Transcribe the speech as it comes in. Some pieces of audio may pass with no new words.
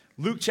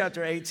Luke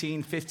chapter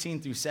 18,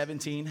 15 through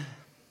 17.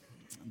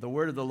 The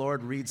word of the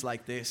Lord reads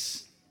like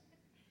this.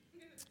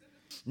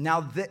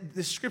 Now,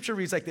 the scripture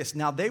reads like this.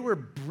 Now, they were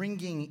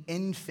bringing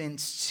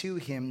infants to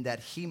him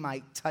that he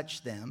might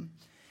touch them.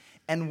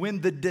 And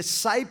when the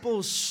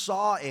disciples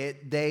saw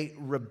it, they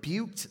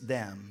rebuked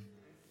them.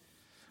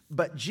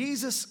 But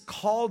Jesus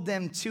called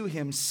them to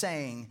him,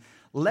 saying,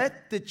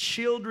 "Let the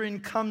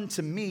children come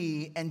to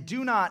me, and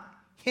do not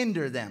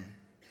hinder them.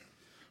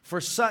 For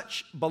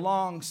such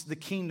belongs the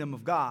kingdom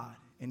of God."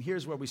 And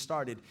here's where we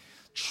started.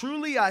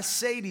 Truly I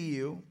say to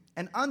you,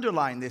 and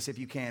underline this if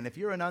you can. If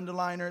you're an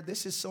underliner,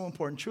 this is so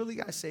important.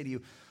 Truly I say to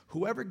you,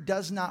 whoever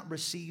does not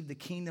receive the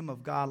kingdom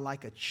of God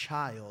like a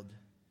child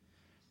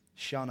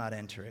shall not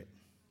enter it.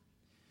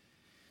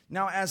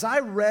 Now, as I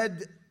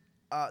read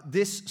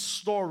this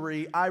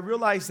story, I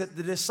realized that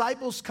the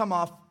disciples come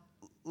off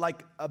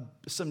like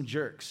some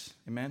jerks.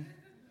 Amen?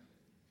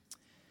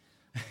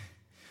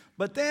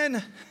 But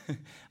then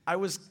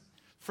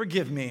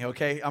forgive me,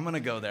 okay? I'm going to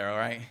go there, all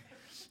right?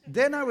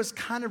 Then I was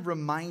kind of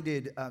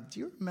reminded, do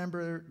you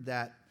remember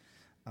that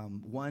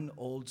one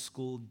old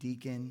school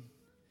deacon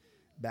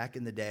back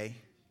in the day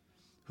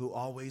who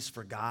always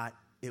forgot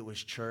it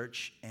was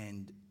church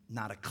and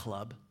not a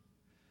club?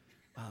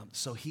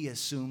 So he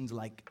assumed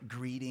like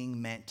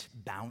greeting meant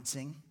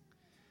bouncing.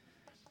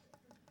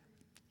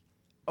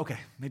 Okay,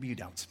 maybe you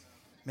don't.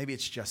 Maybe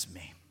it's just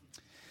me.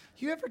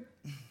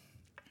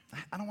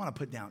 I don't want to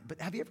put down,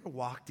 but have you ever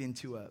walked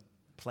into a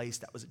place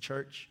that was a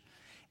church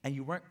and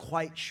you weren't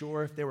quite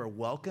sure if they were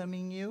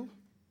welcoming you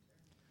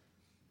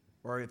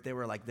or if they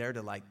were like there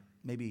to like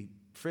maybe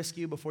frisk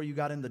you before you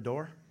got in the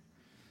door?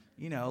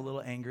 You know, a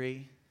little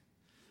angry,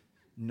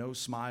 no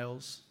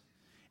smiles.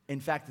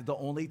 In fact, the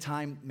only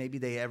time maybe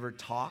they ever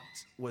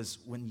talked was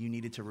when you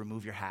needed to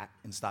remove your hat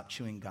and stop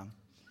chewing gum.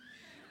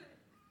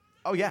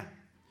 Oh yeah.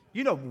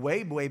 You know,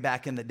 way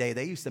back in the day,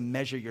 they used to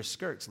measure your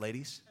skirts,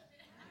 ladies.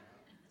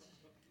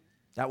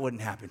 That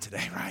wouldn't happen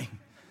today, right?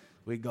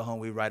 We'd go home,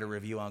 we'd write a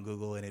review on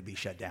Google, and it'd be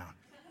shut down.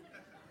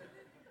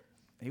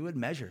 He would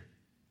measure.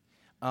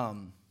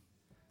 When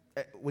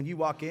you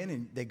walk in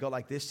and they go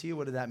like this to you,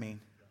 what does that mean?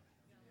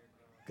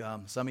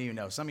 Gum. Some of you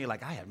know. Some of you are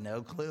like, I have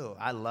no clue.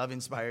 I love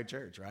Inspired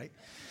Church, right?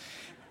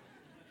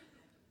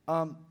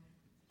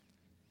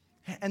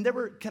 And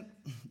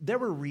there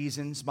were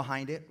reasons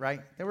behind it, right?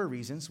 There were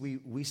reasons.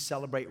 We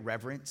celebrate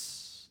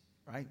reverence,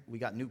 right? We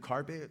got new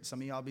carpet.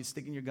 Some of y'all be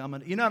sticking your gum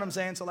in. You know what I'm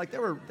saying? So like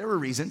there were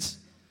reasons.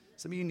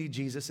 Some of you need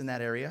Jesus in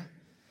that area.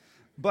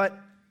 But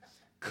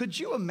could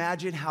you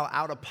imagine how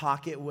out of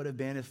pocket it would have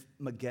been if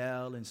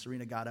Miguel and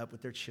Serena got up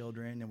with their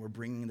children and were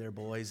bringing their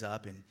boys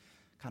up and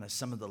kind of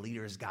some of the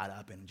leaders got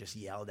up and just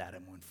yelled at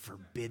them and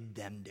forbid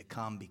them to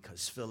come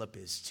because Philip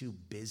is too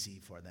busy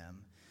for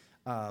them?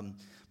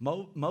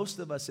 Most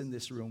of us in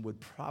this room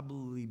would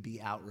probably be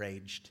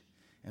outraged,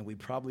 and we'd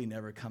probably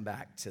never come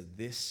back to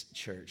this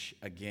church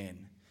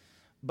again.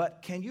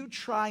 But can you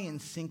try and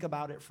think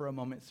about it for a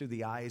moment through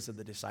the eyes of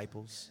the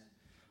disciples?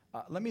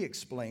 Let me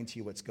explain to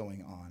you what's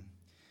going on.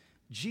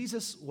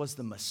 Jesus was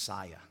the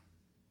Messiah.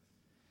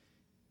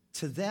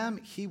 To them,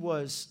 he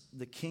was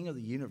the king of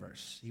the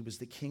universe. He was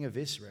the king of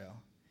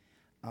Israel.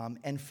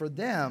 And for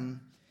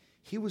them,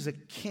 he was a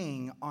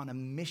king on a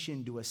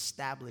mission to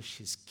establish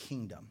his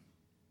kingdom.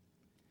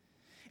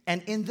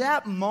 And in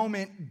that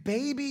moment,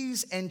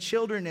 babies and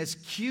children, as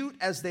cute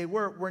as they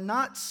were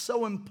not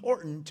so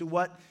important to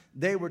what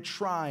they were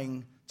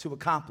trying to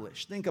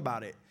accomplish. Think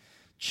about it.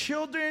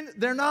 Children,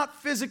 they're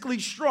not physically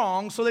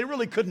strong, so they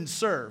really couldn't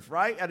serve,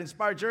 right? At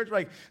Inspired Church,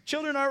 like,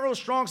 children aren't real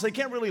strong, so they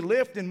can't really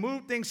lift and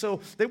move things,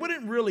 so they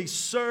wouldn't really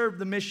serve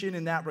the mission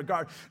in that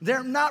regard.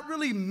 They're not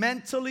really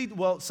mentally,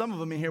 well, some of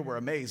them in here were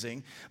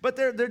amazing, but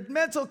their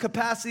mental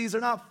capacities are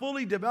not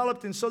fully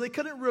developed, and so they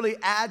couldn't really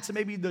add to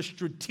maybe the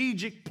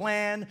strategic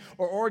plan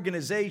or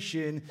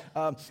organization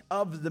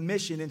of the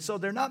mission, and so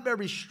they're not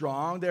very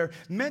strong, they're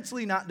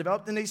mentally not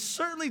developed, and they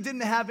certainly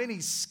didn't have any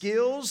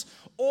skills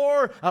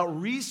or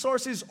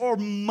resources or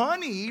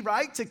money,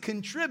 right, to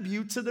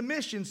contribute to the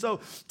mission. So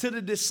to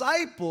the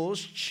disciples,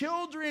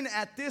 children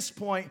at this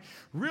point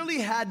really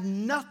had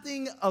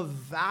nothing of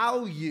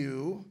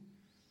value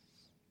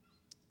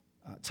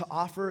to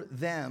offer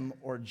them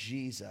or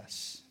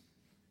Jesus.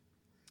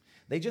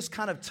 They just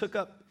kind of took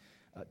up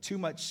too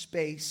much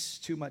space,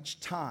 too much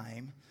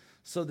time.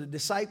 So the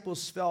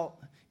disciples felt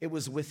it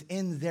was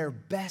within their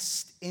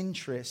best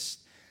interest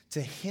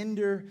to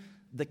hinder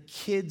the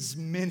kids'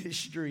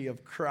 ministry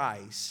of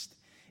Christ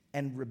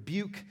and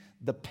rebuke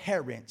the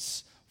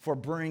parents for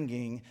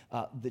bringing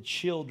the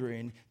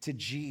children to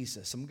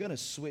Jesus. I'm going to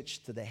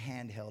switch to the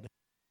handheld.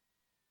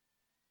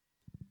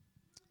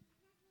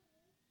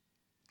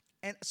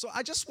 And so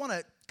I just want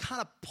to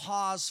kind of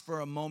pause for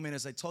a moment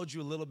as I told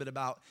you a little bit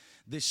about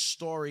this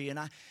story. And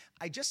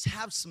I just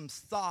have some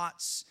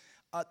thoughts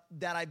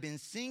that I've been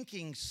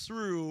thinking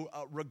through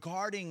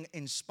regarding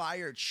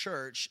Inspired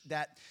Church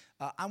that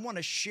I want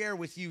to share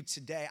with you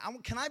today.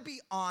 Can I be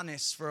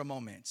honest for a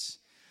moment?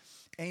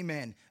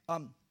 Amen.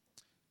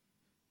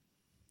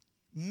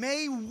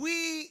 May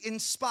we,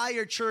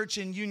 Inspire Church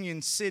in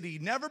Union City,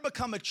 never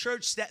become a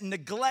church that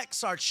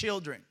neglects our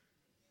children.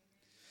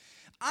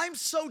 I'm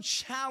so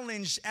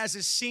challenged as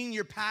a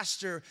senior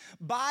pastor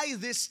by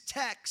this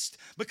text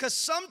because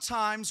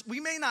sometimes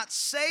we may not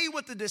say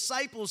what the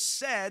disciples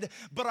said,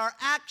 but our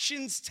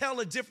actions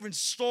tell a different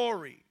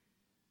story.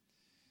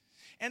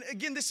 And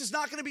again, this is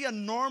not going to be a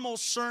normal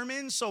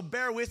sermon, so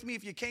bear with me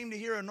if you came to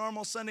hear a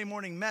normal Sunday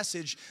morning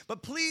message.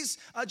 But please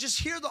just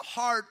hear the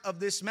heart of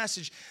this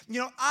message. You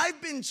know,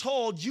 I've been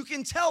told you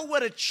can tell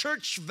what a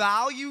church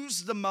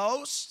values the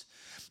most,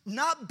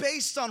 not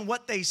based on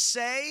what they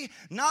say,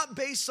 not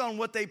based on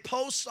what they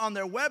post on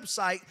their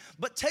website,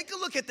 but take a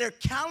look at their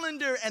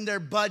calendar and their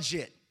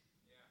budget.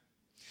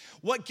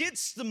 What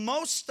gets the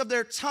most of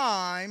their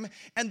time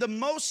and the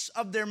most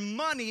of their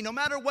money, no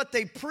matter what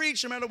they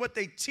preach, no matter what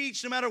they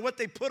teach, no matter what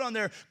they put on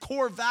their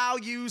core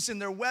values in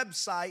their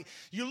website,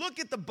 you look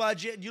at the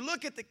budget, you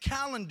look at the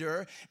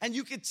calendar, and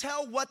you can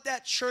tell what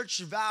that church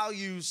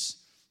values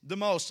the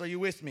most. Are you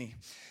with me?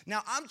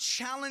 Now, I'm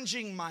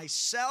challenging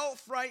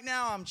myself right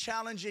now. I'm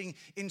challenging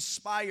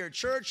Inspire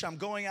Church. I'm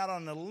going out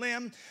on a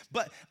limb.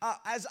 But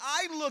as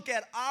I look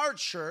at our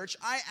church,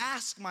 I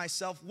ask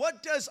myself,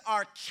 what does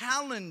our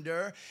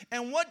calendar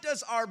and what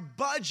does our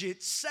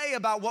budget say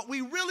about what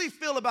we really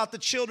feel about the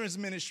children's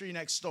ministry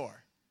next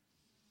door?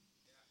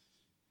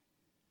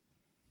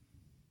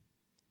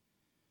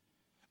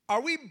 Are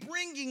we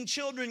bringing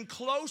children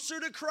closer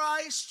to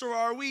Christ, or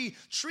are we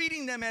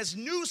treating them as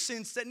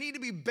nuisance that need to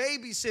be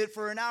babysit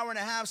for an hour and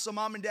a half so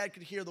mom and dad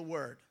could hear the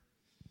word?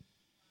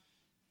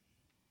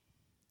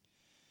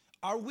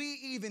 Are we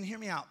even, hear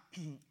me out,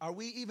 are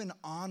we even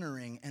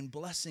honoring and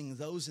blessing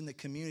those in the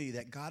community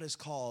that God has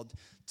called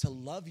to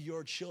love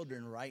your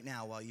children right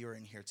now while you're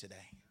in here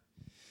today?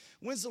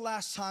 When's the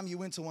last time you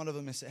went to one of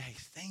them and said, hey,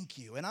 thank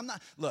you? And I'm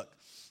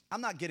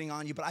not getting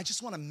on you, but I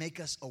just want to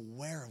make us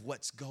aware of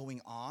what's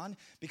going on,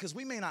 because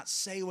we may not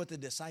say what the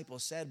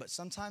disciples said, but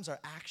sometimes our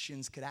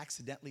actions could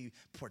accidentally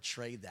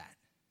portray that.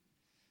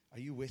 Are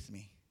you with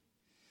me?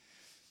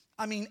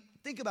 I mean,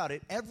 think about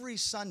it. Every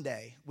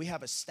Sunday we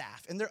have a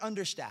staff, and they're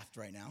understaffed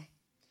right now.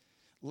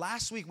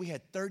 Last week we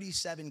had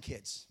 37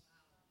 kids.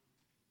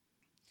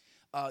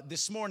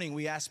 This morning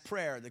we asked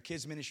prayer. The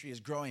kids ministry is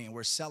growing and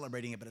we're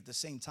celebrating it, but at the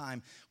same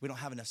time we don't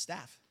have enough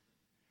staff.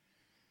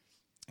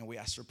 And we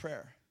asked for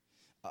prayer.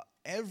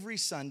 Every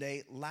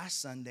Sunday,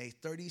 last Sunday,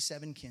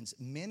 37 kids,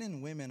 men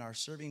and women are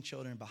serving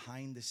children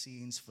behind the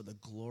scenes for the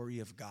glory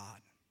of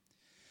God.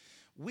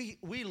 We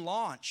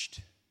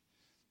launched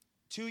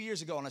 2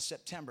 years ago in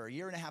September, a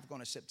year and a half ago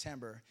in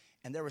September,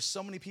 and there were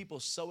so many people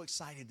so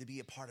excited to be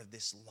a part of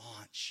this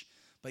launch,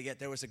 but yet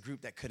there was a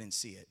group that couldn't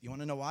see it. You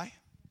want to know why?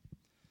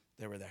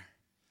 They were there.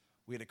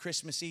 We had a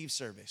Christmas Eve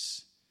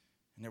service,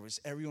 and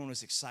everyone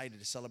was excited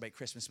to celebrate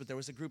Christmas, but there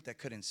was a group that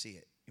couldn't see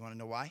it. You want to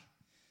know why?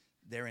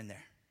 They're in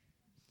there.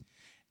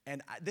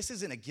 And this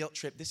isn't a guilt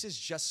trip. This is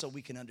just so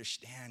we can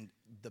understand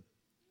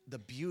the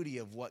beauty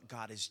of what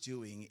God is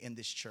doing in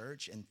this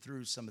church and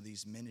through some of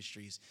these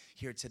ministries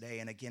here today.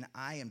 And again,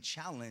 I am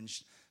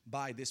challenged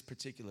by this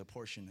particular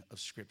portion of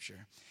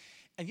Scripture.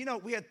 And you know,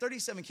 we had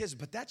 37 kids,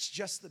 but that's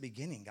just the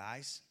beginning,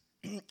 guys.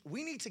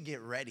 We need to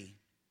get ready.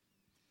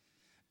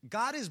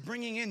 God is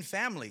bringing in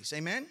families,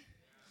 amen?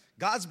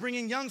 God's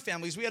bringing young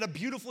families. We had a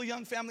beautiful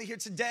young family here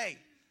today.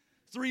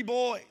 3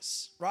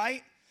 boys,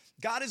 right?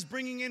 God is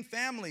bringing in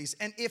families.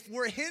 And if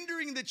we're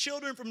hindering the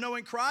children from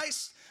knowing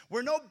Christ,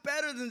 we're no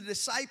better than the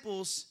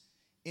disciples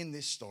in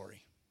this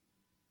story.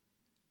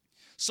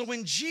 So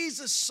when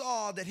Jesus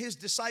saw that his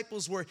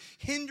disciples were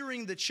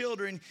hindering the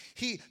children,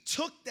 he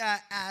took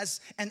that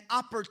as an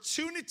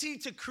opportunity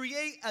to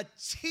create a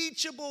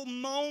teachable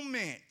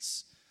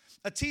moment.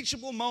 A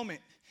teachable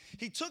moment.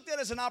 He took that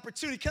as an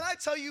opportunity. Can I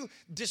tell you,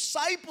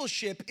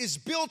 discipleship is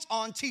built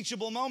on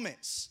teachable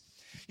moments.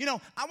 You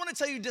know, I want to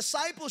tell you,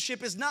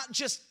 discipleship is not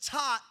just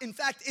taught. In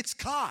fact, it's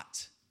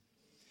caught.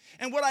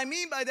 And what I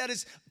mean by that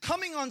is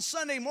coming on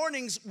Sunday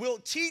mornings will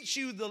teach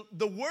you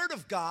the Word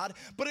of God,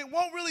 but it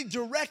won't really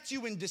direct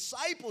you in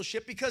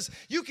discipleship, because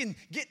you can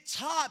get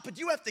taught, but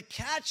you have to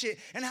catch it.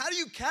 And how do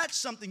you catch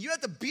something? You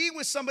have to be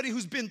with somebody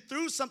who's been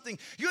through something.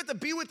 You have to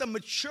be with a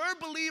mature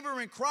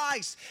believer in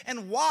Christ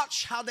and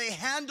watch how they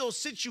handle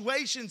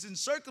situations and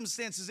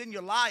circumstances in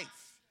your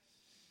life,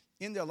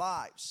 in their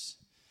lives.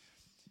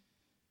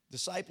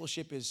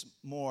 Discipleship is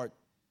more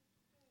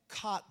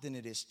caught than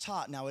it is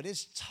taught. Now, it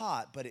is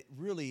taught, but it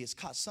really is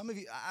caught. Some of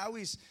you,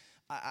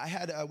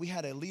 we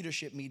had a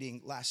leadership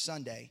meeting last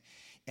Sunday,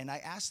 and I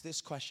asked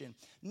this question: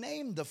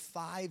 name the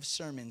 5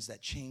 sermons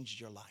that changed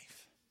your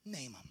life.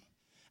 Name them.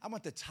 I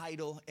want the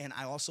title, and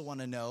I also want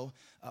to know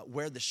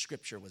where the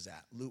scripture was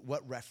at.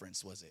 What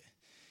reference was it?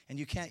 And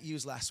you can't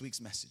use last week's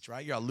message,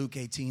 right? You're on Luke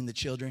 18, the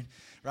children,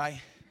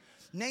 right?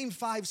 Name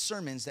 5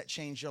 sermons that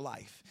changed your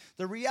life.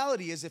 The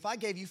reality is, if I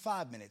gave you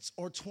 5 minutes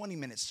or 20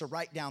 minutes to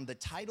write down the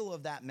title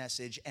of that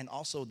message and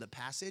also the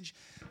passage,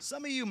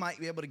 some of you might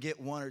be able to get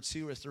 1 or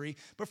 2 or 3,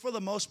 but for the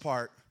most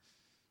part,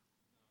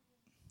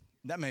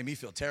 That made me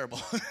feel terrible.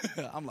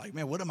 I'm like,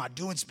 man, what am I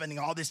doing spending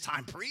all this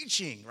time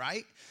preaching,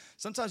 right?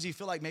 Sometimes you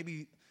feel like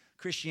maybe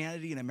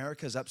Christianity in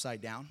America is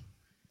upside down.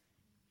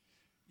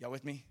 Y'all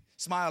with me?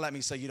 Smile at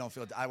me so you don't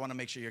feel, I want to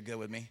make sure you're good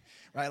with me,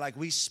 right? Like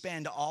we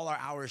spend all our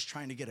hours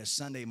trying to get a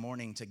Sunday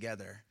morning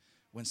together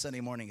when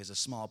Sunday morning is a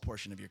small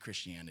portion of your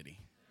Christianity.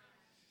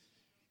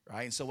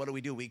 Right? And so what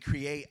do? We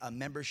create a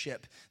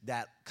membership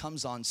that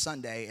comes on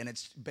Sunday, and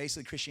it's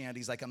basically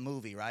Christianity is like a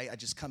movie, right? I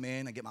just come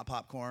in, I get my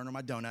popcorn or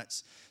my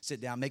donuts,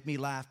 sit down, make me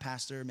laugh,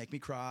 pastor, make me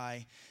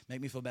cry,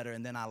 make me feel better,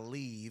 and then I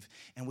leave.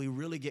 And we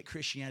really get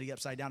Christianity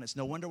upside down. It's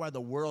no wonder why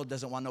the world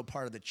doesn't want no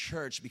part of the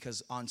church,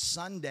 because on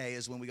Sunday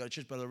is when we go to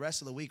church, but the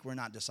rest of the week we're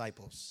not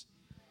disciples.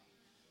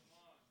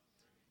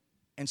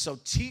 And so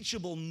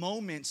teachable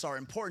moments are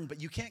important,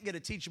 but you can't get a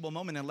teachable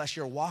moment unless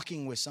you're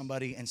walking with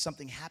somebody and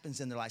something happens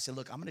in their life. Say,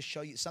 look, I'm going to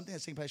show you something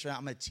that's taking place right now.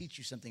 I'm going to teach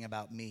you something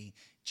about me,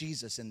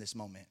 Jesus, in this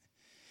moment.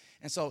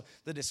 And so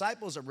the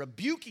disciples are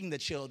rebuking the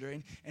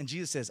children, and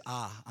Jesus says,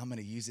 I'm going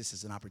to use this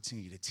as an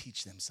opportunity to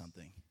teach them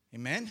something.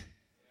 Amen?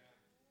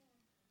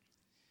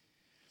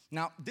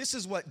 Now, this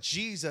is what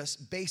Jesus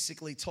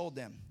basically told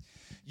them.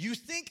 You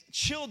think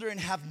children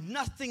have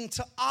nothing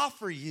to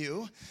offer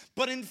you,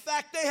 but in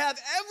fact, they have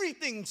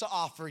everything to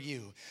offer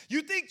you.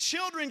 You think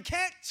children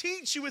can't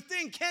teach you a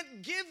thing,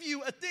 can't give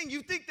you a thing.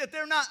 You think that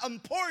they're not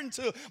important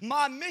to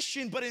my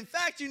mission, but in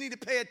fact, you need to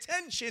pay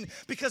attention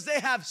because they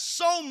have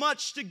so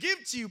much to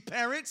give to you,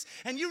 parents.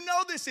 And you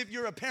know this if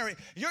you're a parent.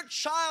 Your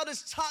child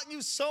has taught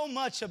you so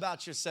much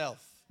about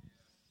yourself.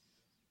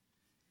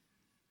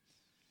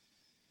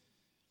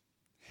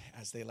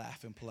 As they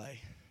laugh and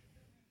play.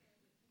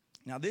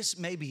 Now, this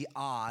may be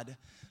odd,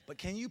 but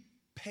can you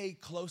pay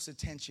close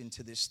attention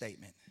to this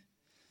statement?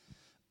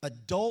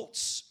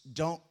 Adults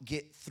don't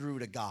get through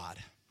to God.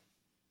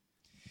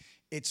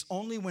 It's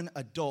only when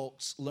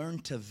adults learn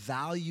to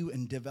value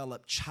and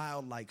develop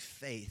childlike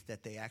faith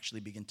that they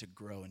actually begin to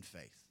grow in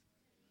faith.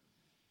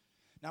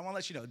 Now, I want to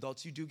let you know,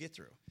 adults, you do get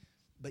through,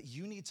 but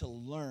you need to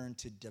learn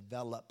to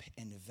develop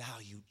and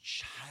value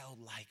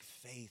childlike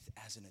faith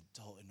as an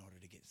adult in order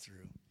to get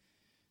through.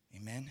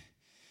 Amen?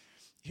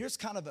 Here's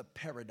kind of a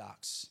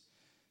paradox.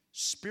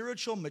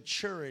 Spiritual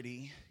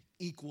maturity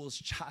equals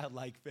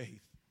childlike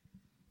faith.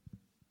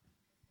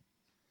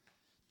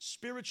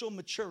 Spiritual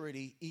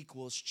maturity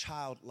equals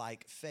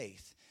childlike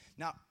faith.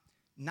 Now,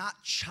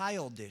 not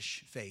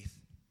childish faith.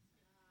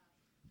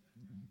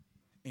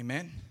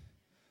 Amen?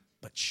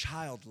 But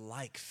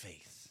childlike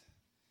faith.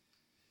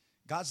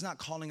 God's not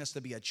calling us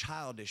to be a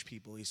childish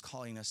people. He's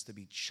calling us to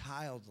be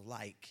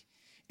childlike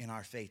in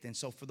our faith. And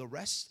so for the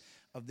rest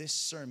of this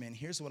sermon,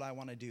 here's what I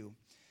want to do.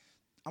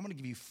 I'm going to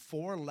give you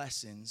 4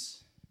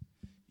 lessons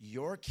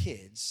your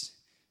kids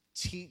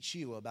teach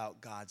you about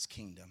God's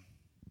kingdom.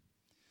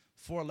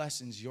 4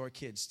 lessons your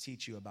kids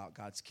teach you about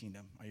God's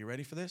kingdom. Are you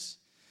ready for this?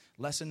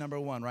 Lesson number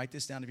 1, write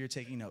this down if you're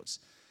taking notes.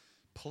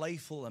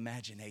 Playful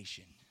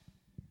imagination.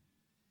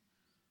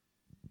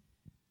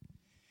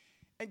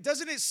 And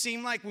doesn't it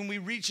seem like when we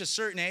reach a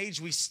certain age,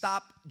 we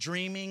stop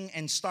dreaming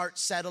and start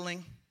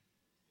settling?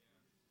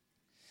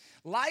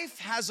 Life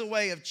has a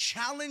way of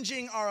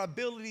challenging our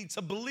ability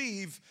to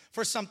believe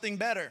for something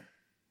better.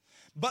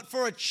 But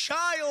for a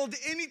child,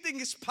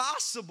 anything is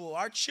possible.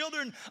 Our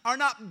children are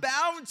not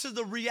bound to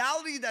the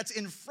reality that's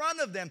in front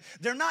of them.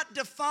 They're not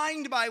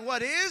defined by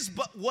what is,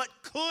 but what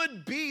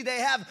could be. They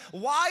have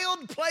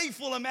wild,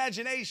 playful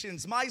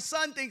imaginations. My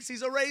son thinks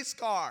he's a race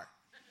car.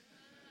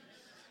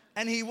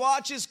 And he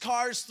watches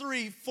Cars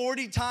 3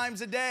 40 times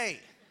a day.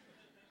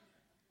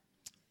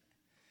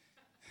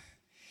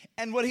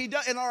 And what he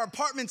does, in our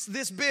apartment's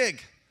this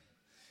big,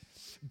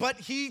 but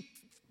he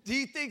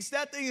thinks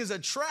that thing is a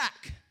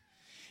track.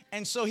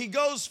 And so he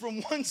goes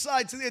from one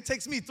side to the other. It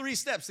takes me 3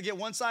 steps to get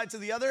one side to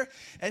the other.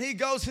 And he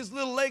goes, his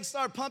little legs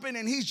start pumping,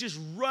 and he's just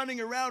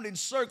running around in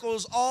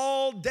circles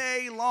all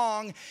day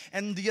long.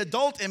 And the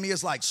adult in me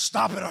is like,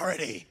 stop it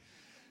already.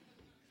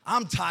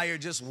 I'm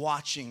tired just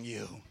watching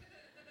you.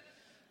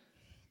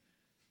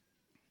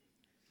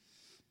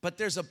 But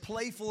there's a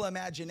playful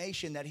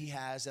imagination that he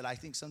has that I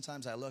think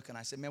sometimes I look and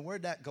I say, man,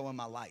 where'd that go in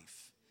my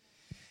life?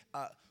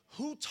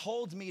 Who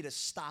told me to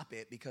stop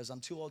it because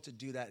I'm too old to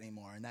do that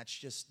anymore? And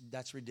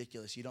that's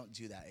ridiculous. You don't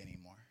do that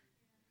anymore.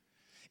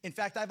 In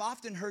fact, I've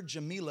often heard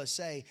Jamila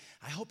say,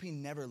 I hope he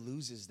never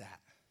loses that.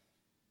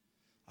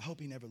 I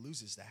hope he never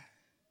loses that.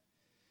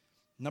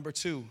 Number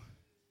 2,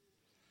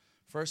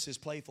 first is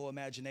playful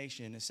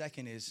imagination. And the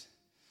second is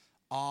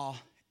awe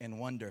and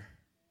wonder.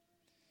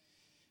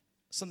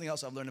 Something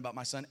else I've learned about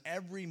my son.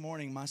 Every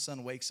morning my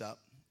son wakes up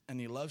and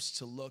he loves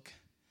to look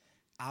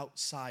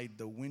outside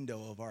the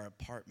window of our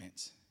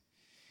apartment.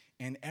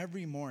 And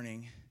every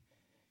morning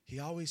he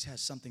always has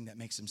something that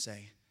makes him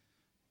say,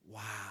 wow.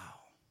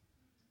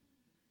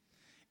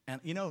 And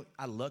you know,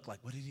 I look like,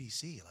 what did he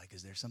see? Like,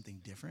 is there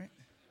something different?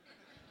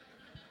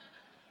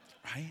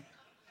 Right?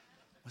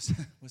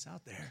 What's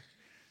out there?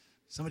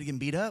 Somebody getting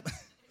beat up?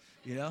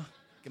 You know,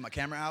 get my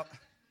camera out.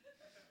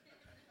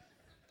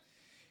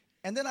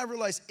 And then I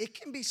realized it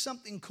can be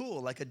something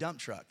cool, like a dump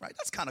truck, right?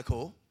 That's kind of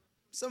cool.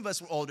 Some of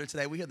us were older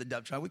today. We hear the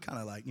dub truck. We kind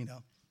of like,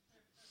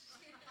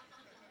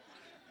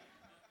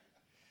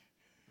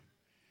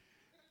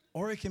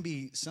 Or it can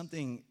be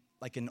something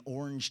like an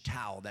orange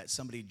towel that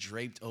somebody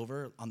draped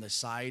over on the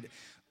side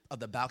of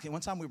the balcony. One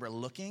time we were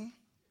looking,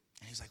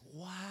 and he's like,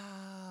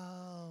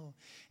 wow.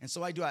 And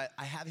so I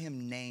have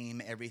him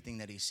name everything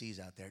that he sees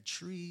out there.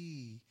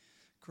 Tree,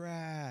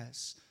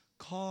 grass,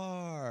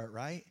 car,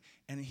 right?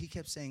 And he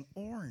kept saying,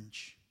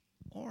 orange,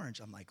 orange.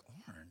 I'm like,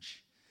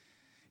 orange?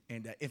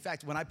 And in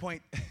fact, when I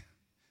point,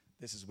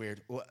 this is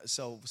weird.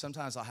 So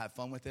sometimes I'll have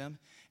fun with him,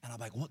 and I'm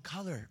like, what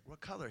color?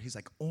 What color? He's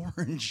like,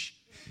 orange.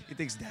 He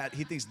thinks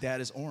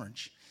dad is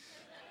orange.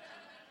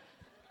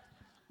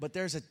 But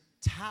there's a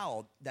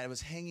towel that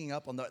was hanging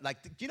up on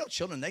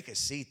children, they could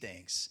see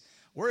things.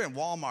 We're in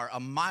Walmart a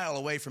mile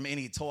away from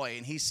any toy,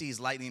 and he sees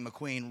Lightning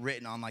McQueen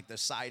written on like the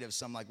side of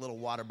some like little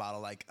water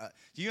bottle.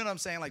 Do you know what I'm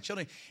saying? Like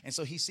children. And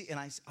so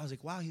I was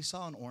like, wow, he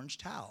saw an orange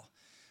towel.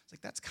 It's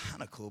like, that's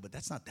kind of cool, but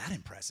that's not that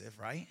impressive,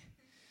 right?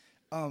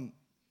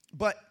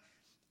 But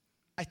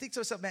I think to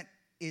myself, man,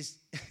 is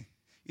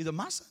either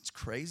my son's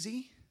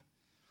crazy,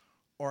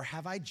 or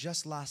have I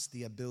just lost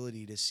the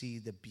ability to see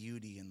the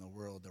beauty in the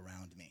world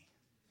around me?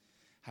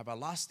 Have I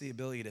lost the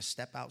ability to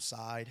step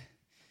outside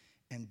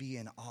and be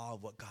in awe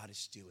of what God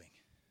is doing?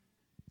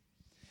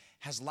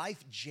 Has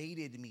life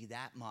jaded me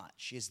that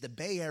much? Is the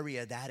Bay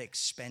Area that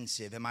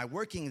expensive? Am I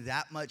working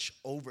that much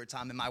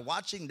overtime? Am I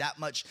watching that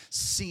much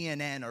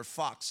CNN or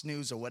Fox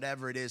News or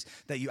whatever it is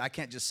that I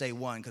can't just say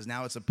one because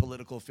now it's a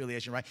political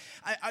affiliation, right?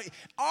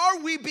 Are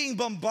we being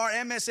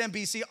bombarded,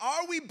 MSNBC,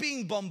 are we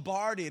being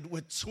bombarded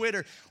with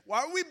Twitter?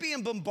 Are we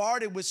being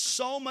bombarded with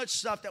so much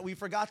stuff that we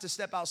forgot to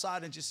step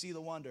outside and just see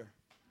the wonder?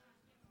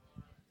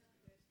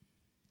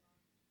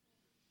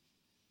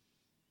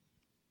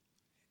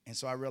 And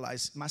so I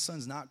realized my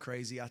son's not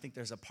crazy. I think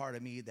there's a part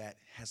of me that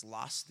has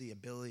lost the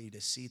ability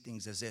to see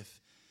things as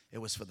if it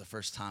was for the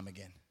first time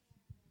again.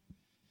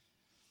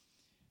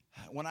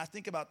 When I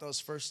think about those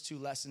first two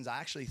lessons, I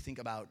actually think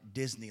about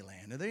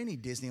Disneyland. Are there any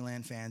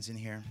Disneyland fans in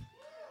here?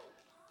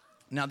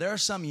 Now, there are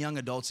some young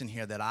adults in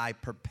here that I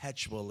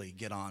perpetually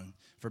get on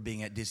for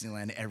being at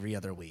Disneyland every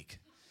other week.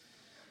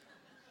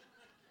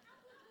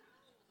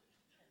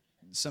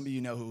 Some of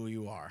you know who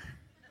you are.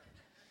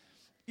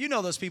 You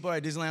know those people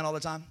at Disneyland all the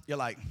time? You're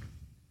like,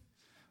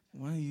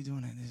 what are you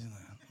doing at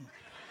Disneyland?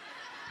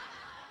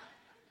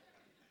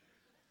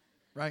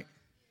 Right?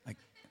 Like,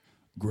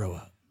 grow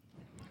up.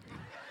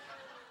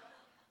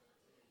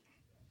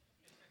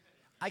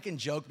 I can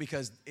joke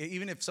because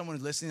even if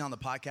someone's listening on the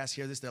podcast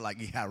hear this, they're like,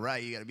 yeah,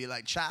 right. You got to be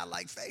like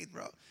childlike faith,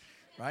 bro.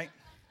 Right?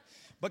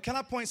 But can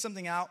I point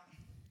something out?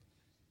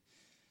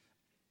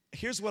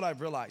 Here's what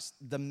I've realized.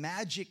 The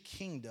Magic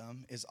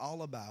Kingdom is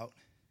all about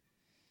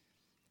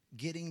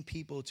getting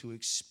people to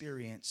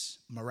experience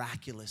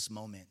miraculous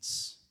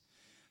moments.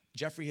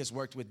 Jeffrey has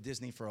worked with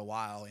Disney for a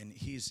while, and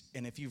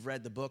if you've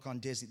read the book on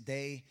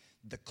Disney,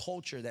 the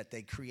culture that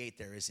they create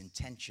there is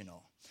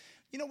intentional.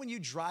 You know, when you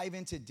drive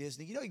into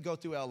Disney, you go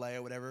through LA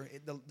or whatever,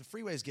 the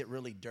freeways get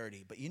really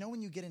dirty. But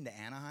when you get into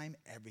Anaheim,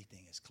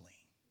 everything is clean,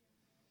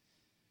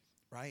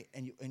 right?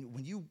 And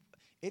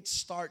it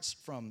starts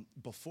from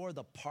before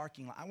the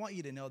parking lot. I want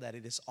you to know that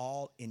it is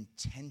all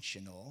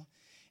intentional.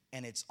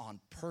 And it's on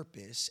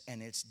purpose,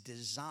 and it's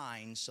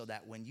designed so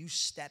that when you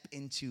step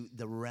into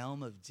the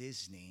realm of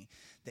Disney,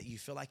 that you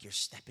feel like you're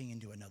stepping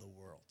into another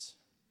world,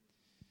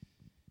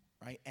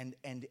 right? And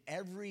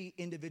every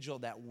individual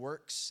that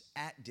works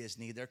at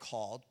Disney, they're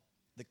called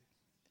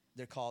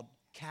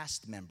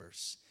cast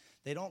members.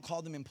 They don't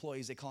call them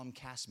employees; they call them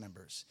cast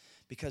members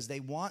because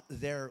they want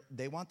their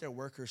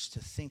workers to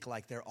think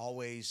like they're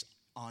always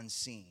on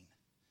scene.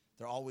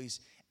 They're always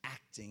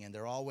acting, and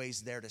they're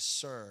always there to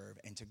serve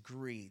and to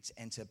greet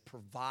and to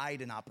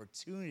provide an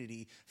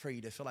opportunity for you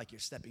to feel like you're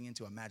stepping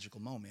into a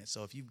magical moment.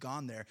 So if you've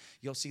gone there,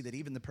 you'll see that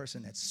even the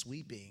person that's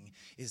sweeping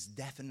is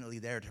definitely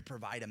there to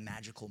provide a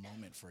magical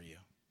moment for you.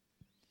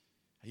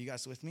 Are you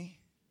guys with me?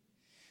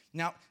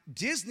 Now,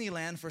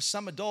 Disneyland for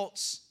some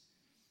adults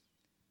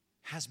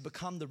has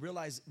become the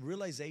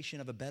realization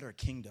of a better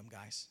kingdom,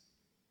 guys.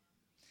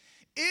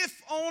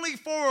 If only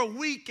for a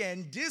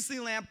weekend,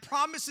 Disneyland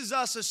promises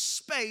us a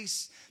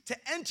space to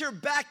enter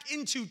back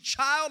into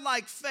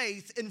childlike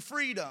faith and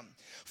freedom.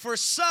 For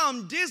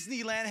some,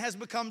 Disneyland has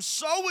become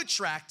so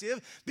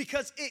attractive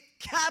because it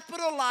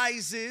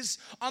capitalizes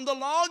on the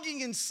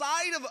longing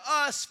inside of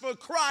us for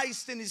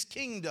Christ and His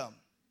kingdom.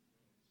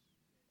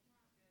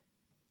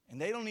 And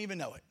they don't even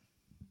know it.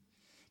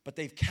 But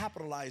they've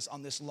capitalized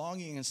on this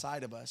longing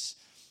inside of us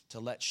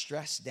to let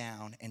stress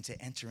down and to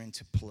enter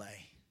into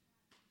play.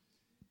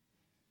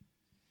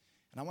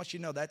 And I want you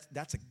to know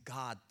that's a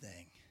God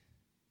thing.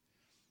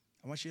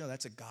 I want you to know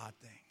that's a God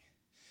thing.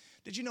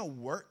 Did you know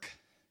work,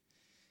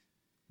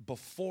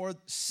 before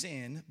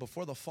sin,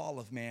 before the fall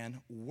of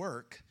man,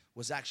 work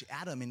was actually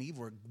Adam and Eve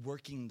were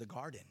working the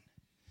garden.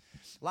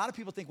 A lot of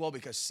people think, well,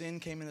 because sin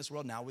came in this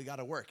world, now we got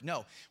to work.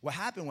 No, what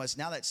happened was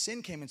now that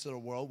sin came into the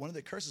world, one of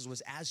the curses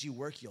was as you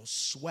work, you'll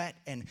sweat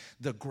and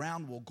the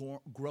ground will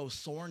grow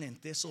thorn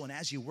and thistle. And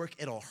as you work,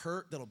 it'll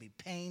hurt. There'll be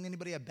pain.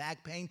 Anybody have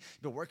back pain?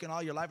 You've been working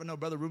all your life. I know,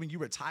 Brother Ruben, you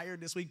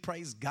retired this week.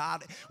 Praise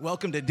God.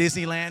 Welcome to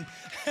Disneyland.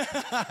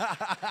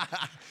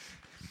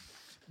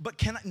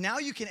 But now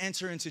you can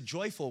enter into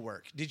joyful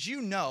work. Did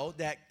you know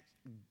that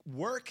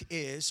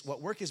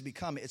what work has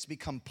become? It's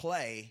become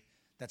play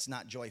that's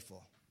not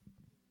joyful.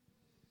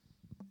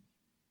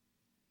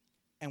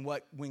 And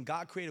when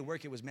God created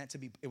work, it was meant to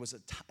be, it was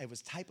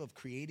type of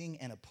creating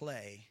and a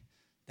play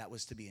that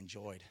was to be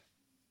enjoyed.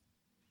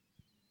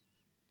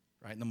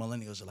 Right? And the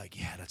millennials are like,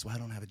 yeah, that's why I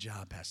don't have a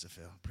job, Pastor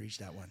Phil. Preach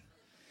that one.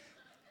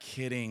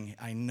 Kidding.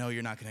 I know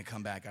you're not going to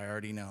come back. I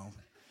already know.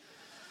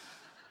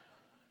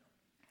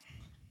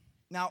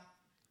 Now,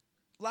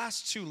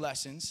 last two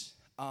lessons.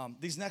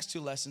 These next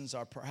two lessons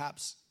are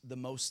perhaps the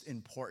most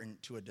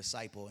important to a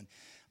disciple. And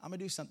I'm going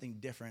to do something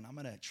different. I'm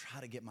going to try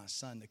to get my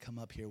son to come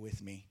up here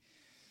with me.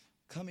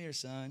 Come here,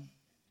 son.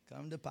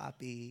 Come to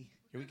Papi.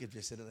 Here, we could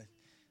just sit there.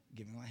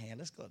 Give me my hand.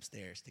 Let's go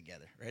upstairs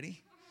together.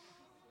 Ready?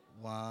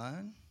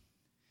 1,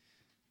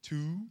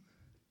 2,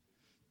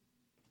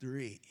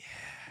 3. Yeah.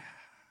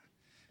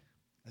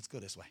 Let's go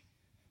this way.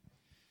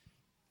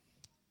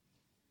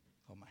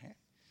 Hold my hand.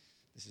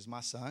 This is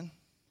my son.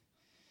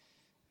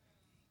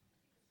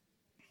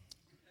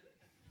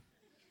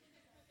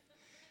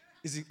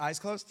 Is his eyes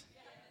closed?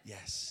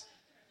 Yes.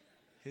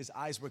 His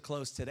eyes were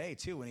closed today,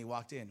 too, when he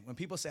walked in. When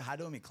people say hi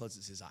to him, he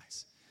closes his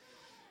eyes.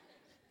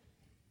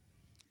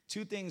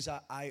 Two things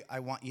I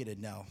want you to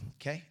know,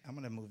 okay? I'm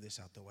going to move this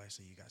out the way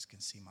so you guys can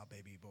see my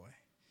baby boy.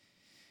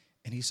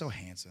 And he's so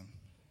handsome.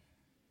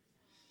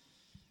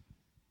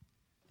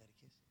 Daddy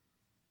kiss.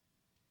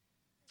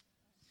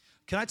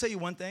 Can I tell you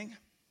one thing?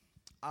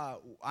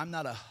 I'm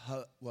not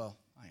well,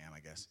 I am, I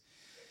guess.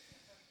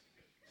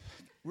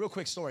 Real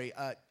quick story.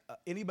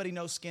 Anybody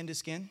know skin to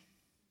skin?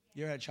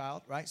 You ever had a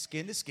child, right?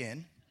 Skin to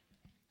skin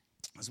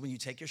is when you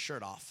take your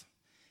shirt off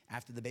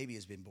after the baby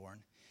has been born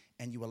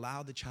and you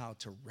allow the child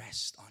to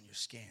rest on your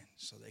skin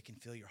so they can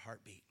feel your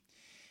heartbeat.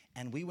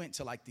 And we went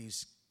to like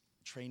these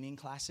training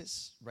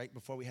classes right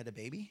before we had the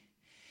baby.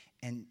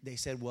 And they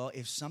said, well,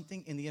 if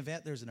something in the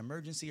event there's an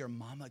emergency or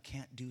mama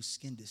can't do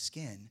skin to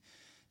skin,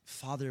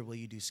 Father, will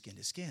you do skin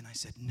to skin? I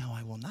said, no,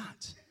 I will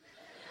not.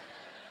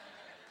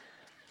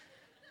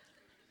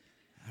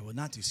 I will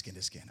not do skin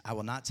to skin. I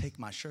will not take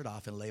my shirt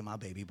off and lay my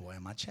baby boy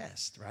on my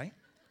chest, right?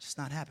 Just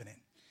not happening.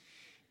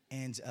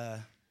 And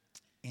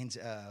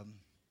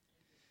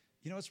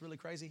you know what's really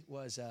crazy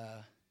was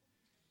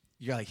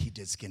you're like, he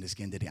did skin to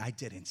skin, did he? I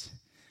didn't.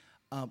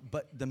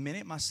 But the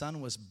minute my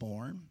son was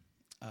born,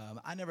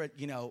 I never,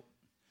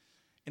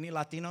 any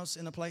Latinos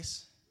in the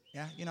place?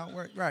 Yeah,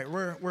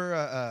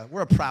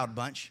 we're a proud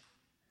bunch,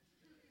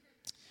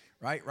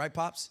 right,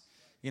 Pops?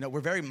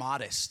 We're very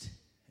modest,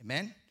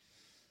 amen.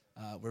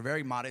 We're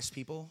very modest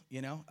people,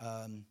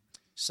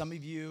 Some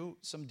of you,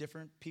 some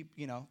different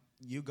people,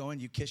 you go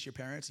and you kiss your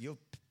parents, you'll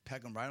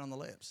peck them right on the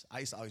lips. I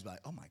used to always be like,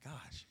 oh my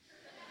gosh.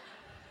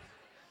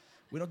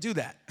 We don't do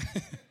that.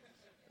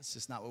 That's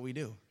just not what we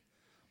do.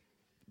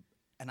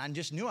 And I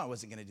just knew I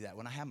wasn't going to do that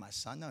when I had my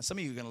son. Now, some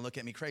of you are going to look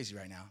at me crazy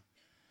right now.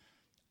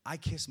 I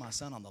kiss my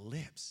son on the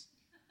lips.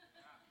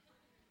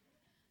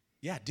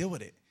 Yeah, deal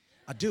with it.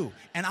 I do.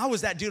 And I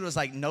was that dude who was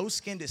like, no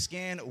skin to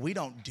skin. We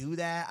don't do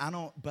that.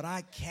 But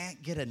I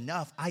can't get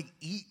enough. I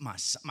eat my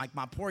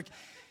pork.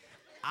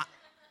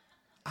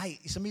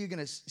 Some of you are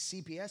going to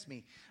CPS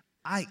me.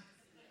 I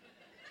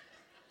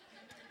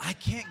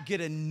can't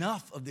get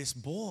enough of this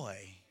boy.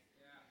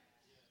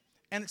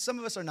 And some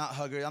of us are not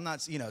huggers. I'm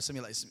not, some of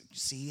you like,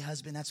 see,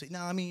 husband, that's what.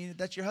 No,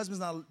 that's your husband's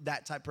not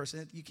that type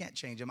person. You can't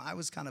change him. I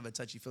was kind of a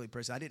touchy-feely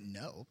person. I didn't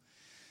know.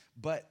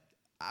 But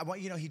I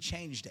want he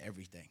changed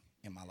everything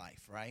in my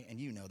life, right? And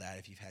you know that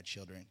if you've had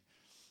children.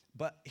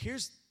 But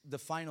here's the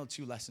final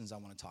two lessons I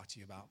want to talk to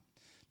you about.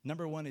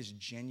 Number one is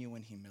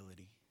genuine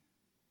humility.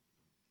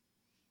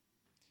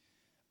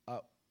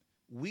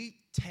 We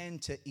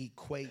tend to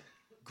equate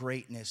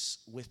greatness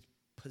with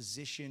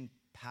position,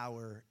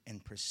 power,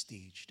 and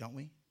prestige, don't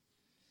we?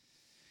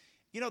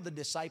 The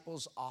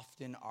disciples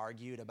often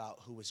argued about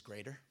who was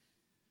greater.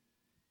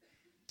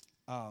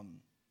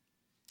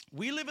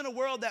 We live in a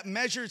world that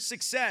measures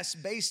success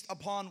based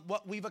upon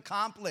what we've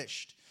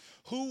accomplished,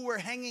 who we're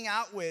hanging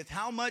out with,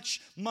 how much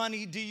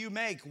money do you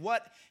make,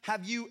 what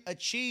have you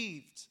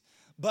achieved.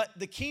 But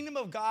the kingdom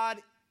of God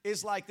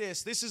is like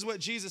this. This is what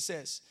Jesus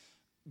says.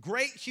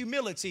 Great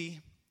humility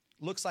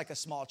looks like a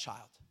small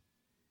child.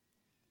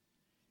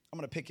 I'm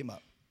going to pick him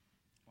up.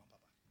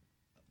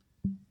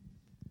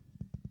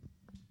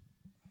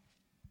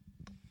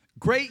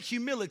 Great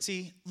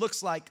humility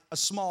looks like a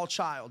small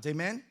child.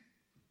 Amen?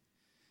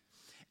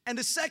 And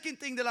the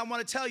second thing that I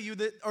want to tell you,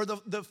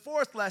 the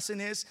fourth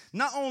lesson is,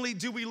 not only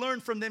do we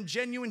learn from them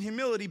genuine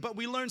humility, but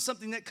we learn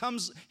something that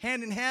comes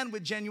hand in hand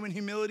with genuine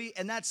humility,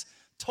 and that's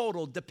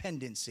total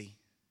dependency.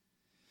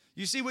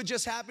 You see what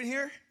just happened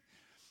here?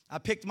 I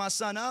picked my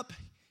son up.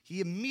 He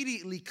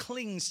immediately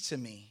clings to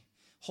me.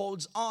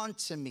 holds on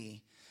to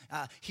me.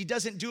 He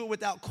doesn't do it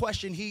without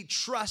question. He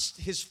trusts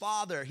his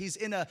father. He's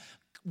in a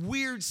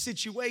weird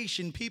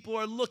situation. People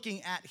are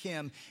looking at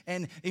him,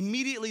 and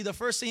immediately the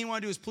first thing he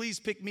wanted to do is, please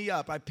pick me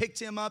up. I picked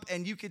him up,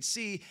 and you could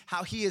see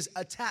how he has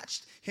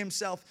attached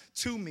himself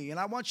to me. And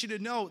I want you to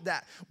know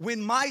that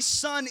when my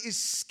son is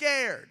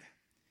scared,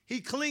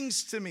 he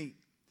clings to me.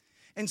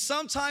 And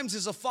sometimes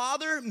as a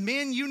father,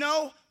 men,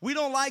 we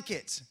don't like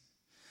it.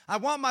 I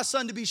want my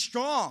son to be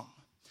strong.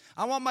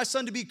 I want my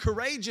son to be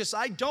courageous.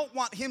 I don't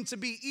want him to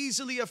be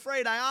easily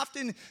afraid. I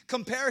often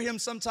compare him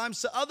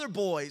sometimes to other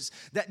boys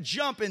that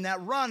jump and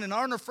that run and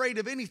aren't afraid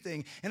of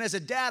anything. And as a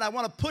dad, I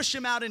want to push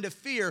him out into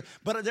fear.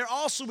 But there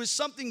also is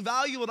something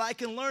valuable that I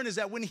can learn, is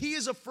that when he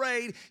is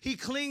afraid, he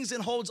clings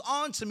and holds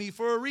on to me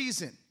for a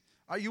reason.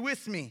 Are you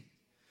with me?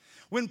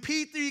 When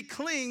P3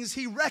 clings,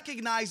 he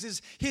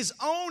recognizes his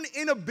own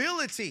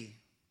inability.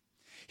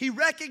 He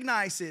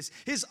recognizes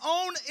his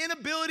own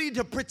inability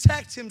to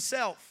protect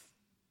himself.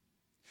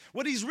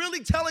 What he's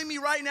really telling me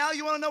right now,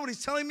 you want to know what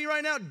he's telling me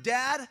right now?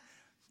 Dad,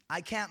 I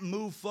can't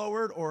move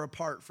forward or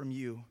apart from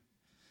you.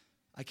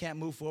 I can't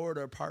move forward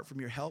or apart from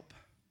your help,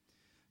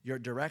 your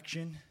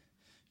direction,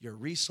 your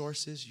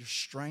resources, your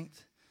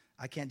strength.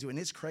 I can't do it. And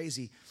it's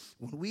crazy.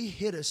 When we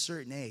hit a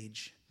certain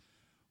age,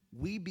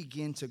 we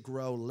begin to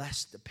grow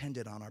less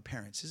dependent on our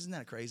parents. Isn't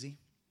that crazy?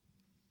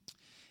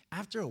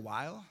 After a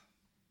while,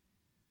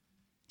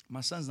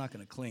 my son's not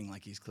going to cling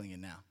like he's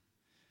clinging now.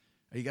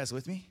 Are you guys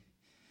with me?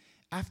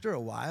 After a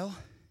while,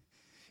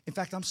 in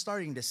fact, I'm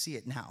starting to see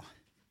it now.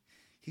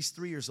 He's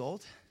 3 years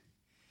old,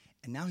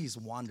 and now he's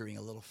wandering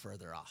a little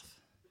further off.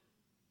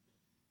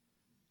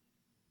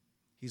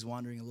 He's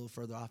wandering a little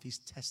further off. He's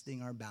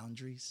testing our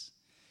boundaries.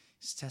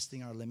 He's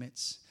testing our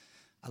limits.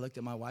 I looked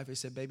at my wife. I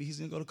said, baby, he's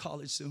going to go to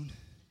college soon.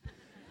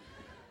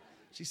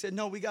 She said,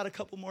 no, we got a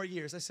couple more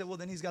years. I said, well,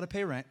 then he's got to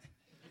pay rent.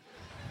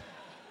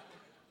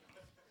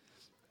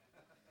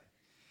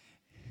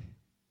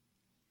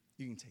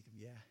 You can take him,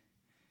 yeah.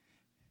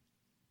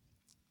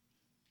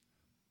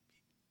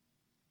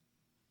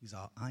 He's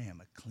all, I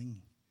am a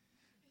clingy.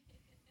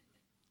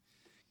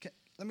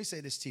 Let me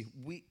say this to you.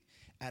 We,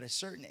 at a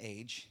certain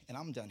age, and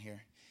I'm done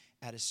here,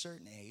 at a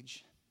certain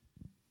age,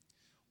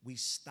 we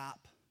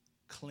stop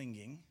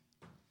clinging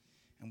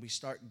and we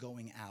start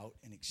going out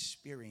and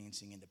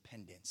experiencing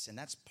independence. And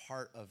that's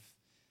part of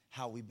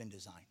how we've been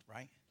designed,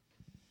 right?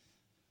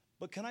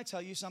 But can I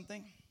tell you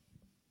something?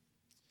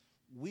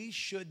 We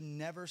should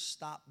never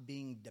stop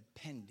being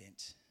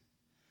dependent.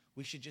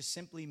 We should just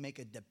simply make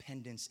a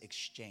dependence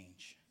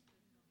exchange.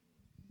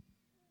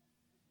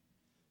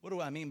 What do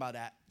I mean by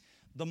that?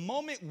 The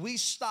moment we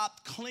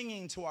stop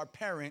clinging to our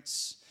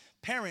parents,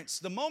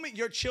 the moment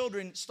your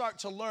children start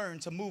to learn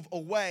to move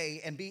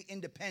away and be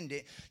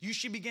independent, you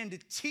should begin to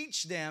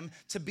teach them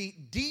to be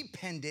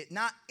dependent,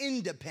 not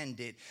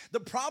independent.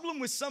 The problem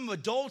with some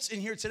adults in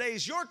here today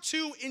is you're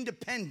too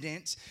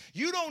independent.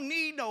 You don't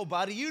need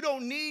nobody. You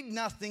don't need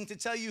nothing to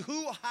tell you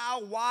who,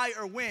 how, why,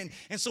 or when.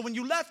 And so when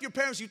you left your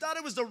parents, you thought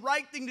it was the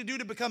right thing to do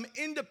to become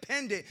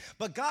independent.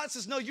 But God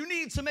says, no, you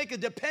need to make a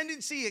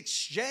dependency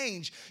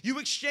exchange. You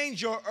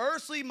exchange your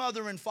earthly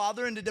mother and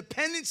father and the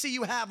dependency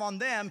you have on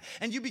them,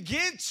 and you begin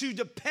to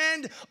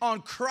depend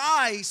on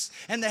Christ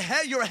and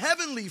your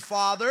heavenly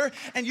Father,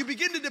 and you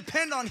begin to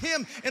depend on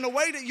him in a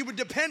way that you would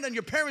depend on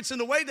your parents, in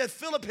the way that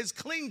Philip has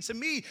clinged to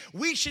me.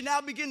 We should now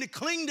begin to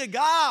cling to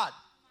God.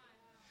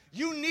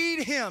 You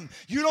need him.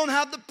 You don't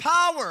have the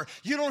power.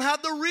 You don't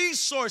have the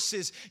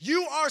resources.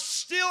 You are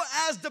still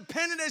as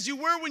dependent as you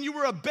were when you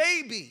were a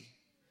baby.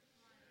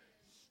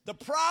 The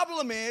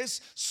problem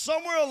is,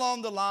 somewhere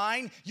along the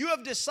line, you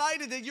have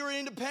decided that you're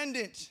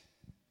independent.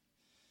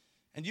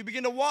 And you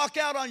begin to walk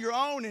out on your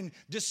own and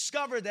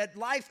discover that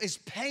life is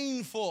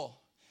painful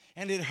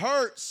and it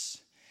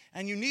hurts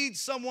and you need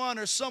someone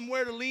or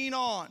somewhere to lean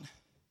on.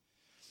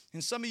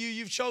 And some of you,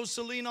 you've chose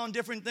to lean on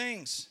different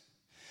things.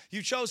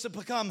 You chose to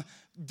become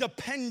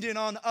dependent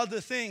on other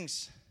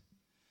things.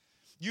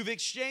 You've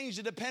exchanged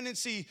the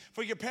dependency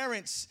for your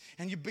parents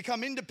and you've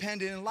become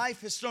independent, and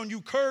life has thrown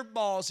you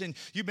curveballs, and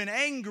you've been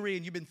angry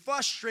and you've been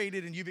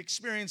frustrated and you've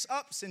experienced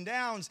ups and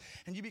downs,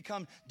 and you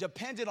become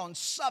dependent on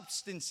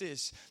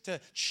substances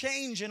to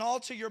change and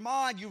alter your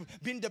mind. You've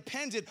been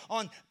dependent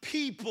on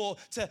people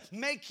to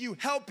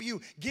help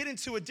you get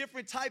into a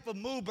different type of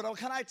mood. But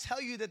can I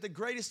tell you that the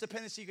greatest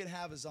dependency you can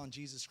have is on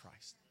Jesus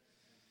Christ?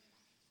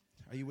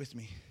 Are you with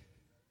me?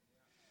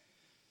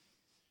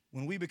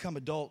 When we become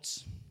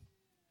adults,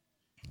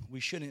 we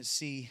shouldn't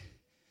see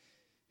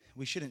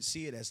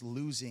it as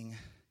losing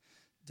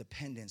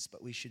dependence,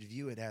 but we should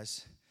view it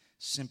as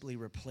simply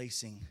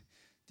replacing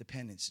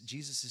dependence.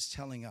 Jesus is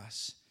telling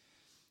us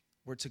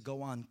we're to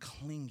go on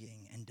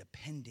clinging and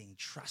depending,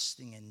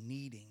 trusting and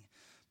needing.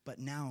 But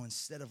now,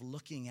 instead of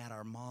looking at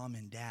our mom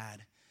and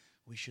dad,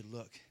 we should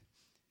look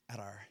at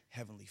our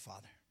Heavenly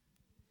Father.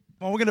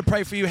 Well, we're going to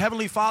pray for you.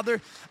 Heavenly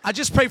Father, I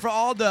just pray for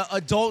all the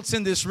adults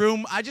in this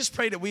room. I just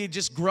pray that we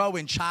just grow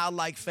in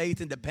childlike faith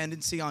and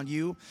dependency on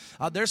you.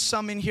 There's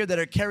some in here that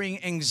are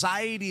carrying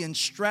anxiety and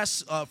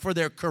stress for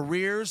their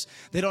careers.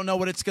 They don't know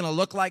what it's going to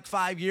look like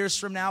 5 years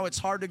from now. It's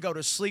hard to go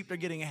to sleep. They're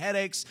getting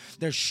headaches.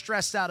 They're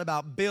stressed out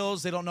about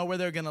bills. They don't know where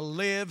they're going to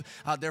live.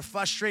 They're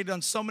frustrated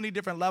on so many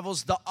different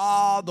levels. The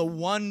awe, the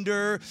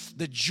wonder,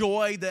 the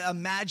joy, the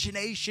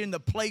imagination, the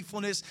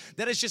playfulness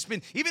that has just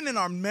been, even in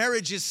our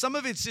marriages, some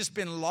of it's just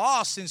been lost.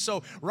 And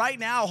so right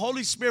now,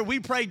 Holy Spirit, we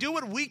pray, do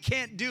what we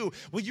can't do.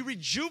 Will you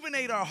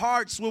rejuvenate our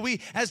hearts? Will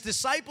we, as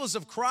disciples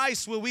of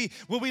Christ, will we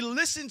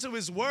listen to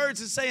his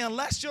words and say,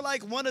 unless you're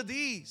like one of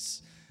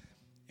these?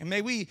 And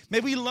may we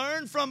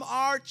learn from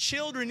our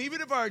children, even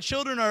if our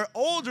children are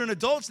older and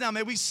adults now,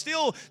 may we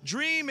still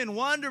dream and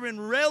wonder and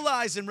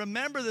realize and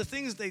remember the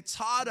things they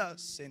taught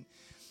us. And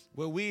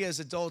will we as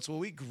adults, will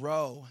we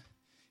grow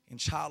in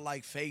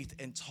childlike faith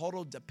and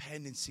total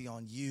dependency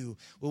on you?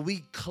 Will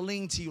we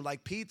cling to you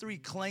like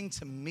P3 cling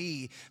to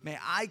me? May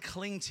I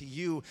cling to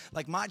you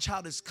like my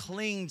child is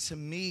clinging to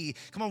me?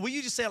 Come on, will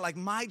you just say it like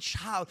my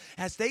child,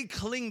 as they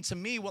cling to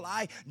me, will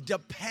I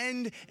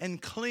depend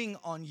and cling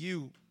on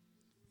you?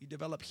 You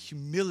develop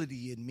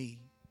humility in me.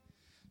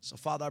 So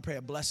Father, I pray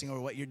a blessing over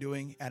what you're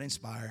doing at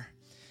Inspire.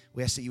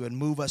 We ask that you would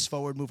move us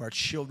forward, move our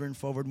children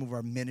forward, move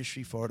our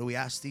ministry forward. We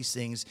ask these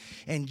things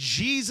in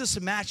Jesus'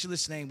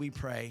 matchless name we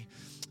pray.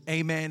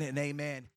 Amen and amen.